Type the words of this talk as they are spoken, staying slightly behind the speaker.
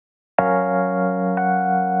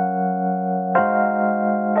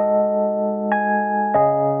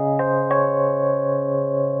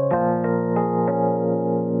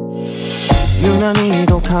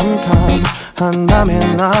캄캄한 밤에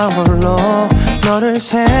나 홀로 너를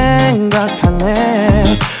생각하네.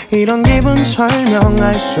 이런 기분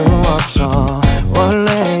설명할 수 없어.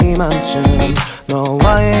 원래 이맘쯤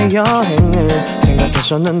너와의 여행을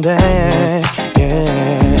생각했었는데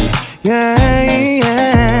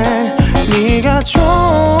네가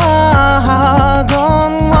좋아하던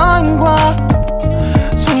와인과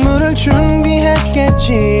선물을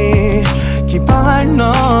준비했겠지. 기뻐할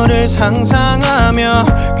너를 상상하며.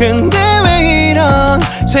 근데 왜 이런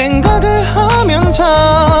생각을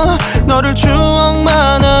하면서 너를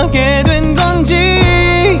추억만 하게 된 건지.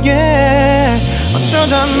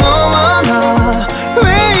 어쩌다 너와 나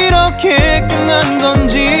왜 이렇게 끝난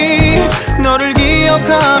건지. 너를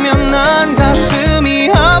기억하면 난 가슴이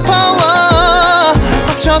아파와.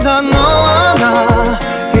 어쩌다 너와 나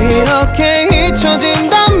이렇게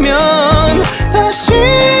잊혀진다면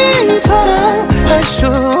다신 사랑할 수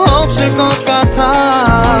없을 것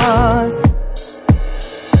같아.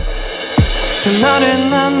 그날의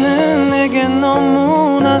나는 내게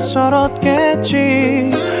너무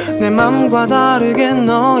낯설었겠지. 내 맘과 다르게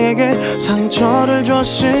너에게 상처를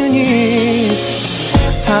줬으니.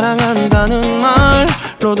 사랑한다는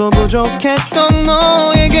말로도 부족했던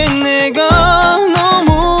너에게 내가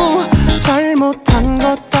너무 잘못한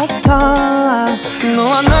것 같아.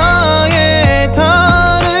 너와 나의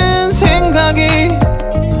다른 생각이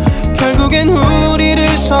결국엔 우리를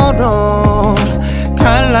서로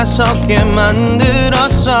갈라서게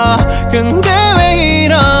만들었어. 근데 왜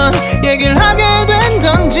이런 얘기를 하게 된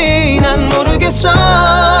건지 난 모르겠어.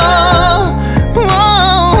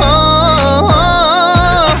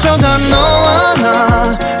 어쩌다 너와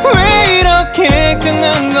나 왜 이렇게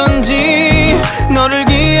끝난 건지. 너를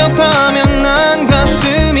기억하면 난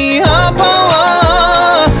가슴이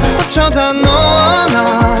아파와. 어쩌다 너와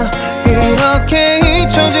나 이렇게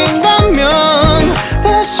잊혀진다면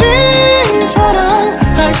다시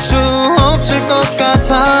사랑할 수 없을 것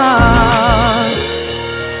같아.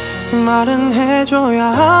 말은 해줘야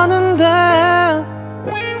하는데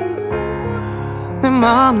내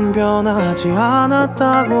마음은 변하지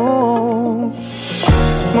않았다고.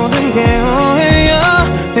 모든 게 오해야.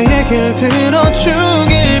 내 얘기를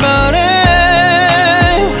들어주길 바래.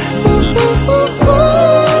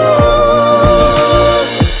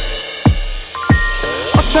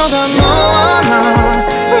 어쩌다 너와 나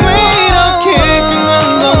왜 이렇게 끝난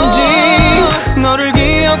건지. 너를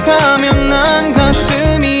기억하면 난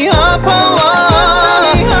가슴이 아파와.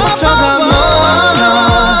 어쩌다 너와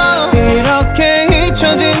나 이렇게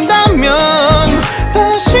잊혀진다면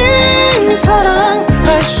다시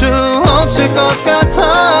사랑할 수 없을 것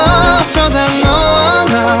같아. 어쩌다 너와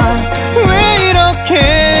나 왜 이렇게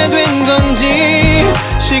된 건지.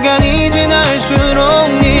 시간이 지날수록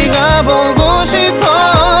네가 보고 싶어.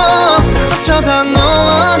 어쩌다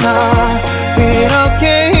너와 나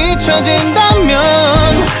이렇게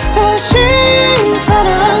잊혀진다면 다시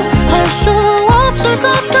사랑할 수 없을 것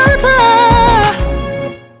같아.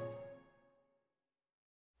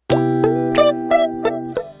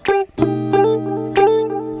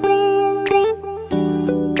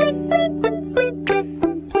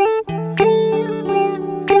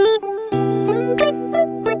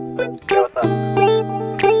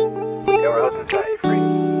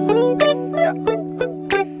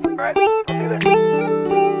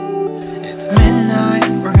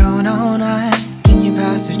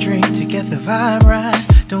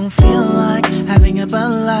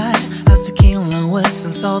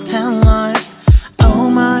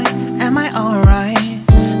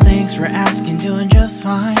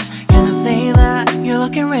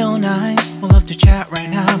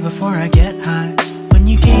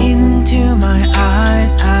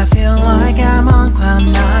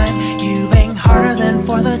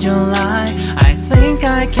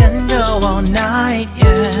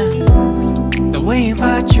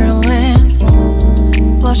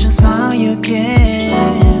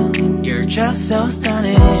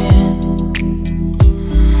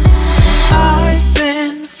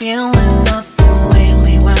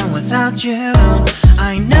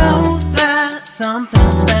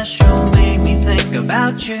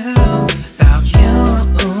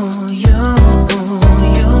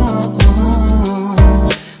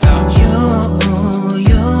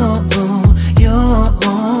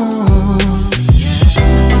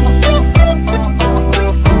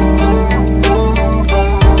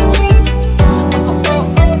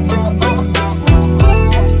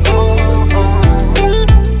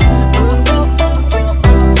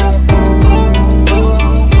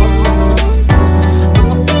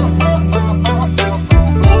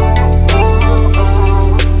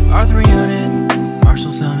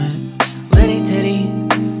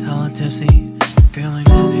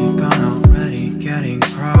 gone already, getting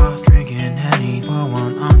cross. Drinking Henny, pour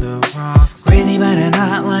one on the rocks. Crazy but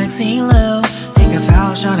not like CeeLo. Take a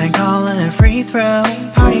foul shot and call it a free throw.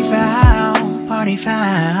 Party foul,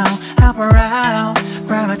 help her out,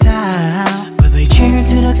 grab a towel. But they cheered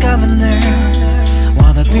to the governor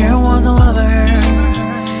while the beer was a lover.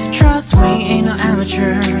 Trust we ain't no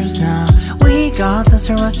amateurs, nah. We got this,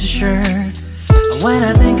 so rest assured. When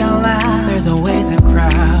I think out loud, there's always a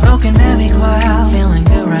crowd. Smoking heavy cloud, feeling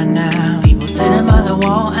good right now. People sitting by the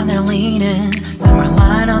wall and they're leaning. Some are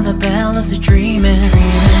lying on the bed, lucid dreaming.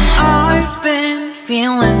 I've been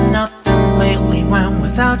feeling nothing lately when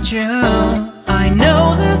without you. I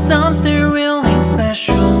know that something really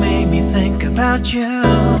special made me think about you,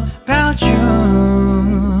 about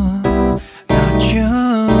you, about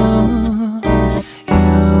you.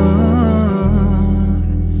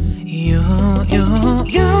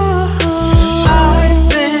 I've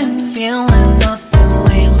been feeling nothing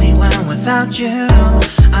lately when without you.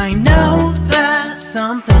 I know that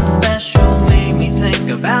something special made me think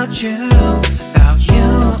about you, about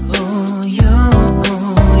you, you,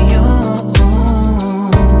 you,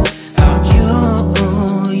 about you,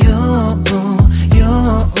 you,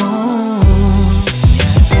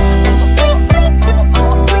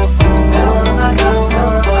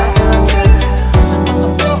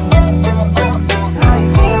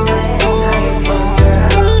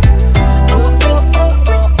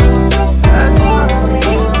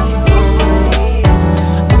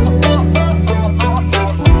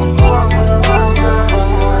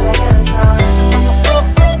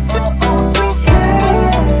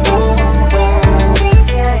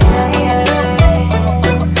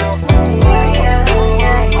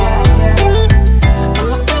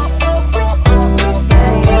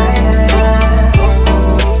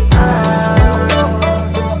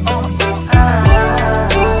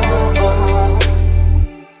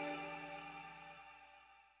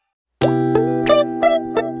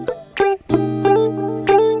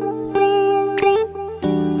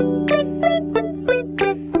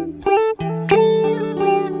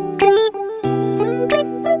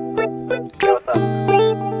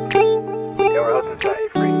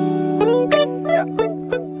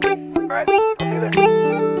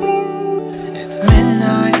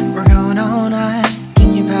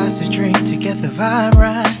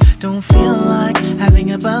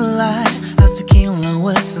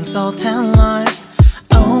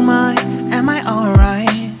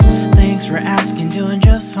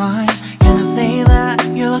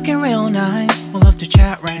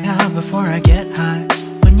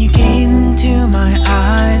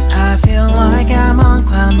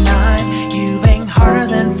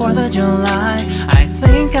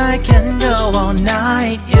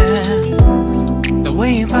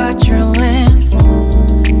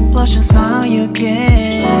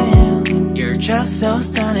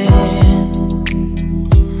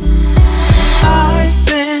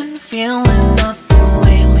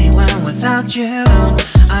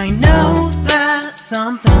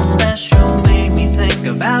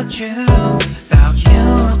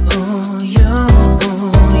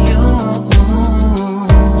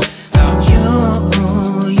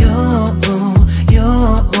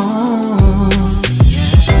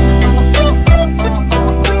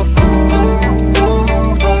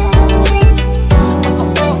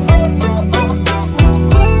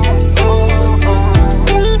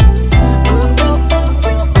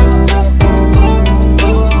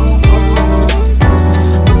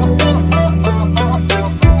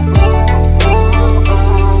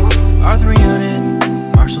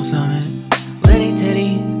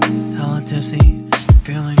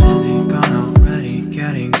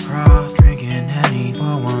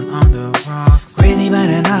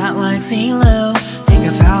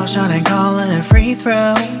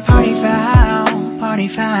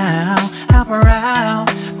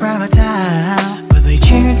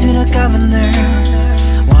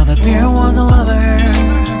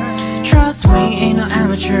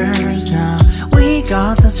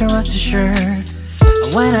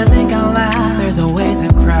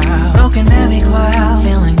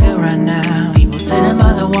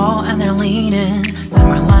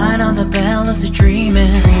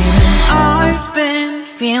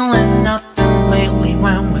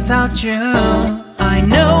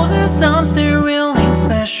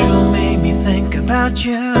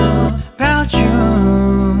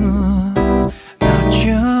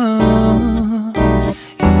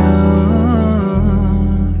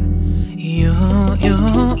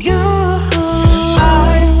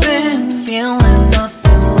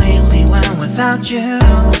 you.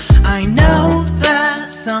 I know that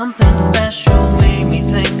something special made me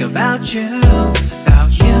think about you.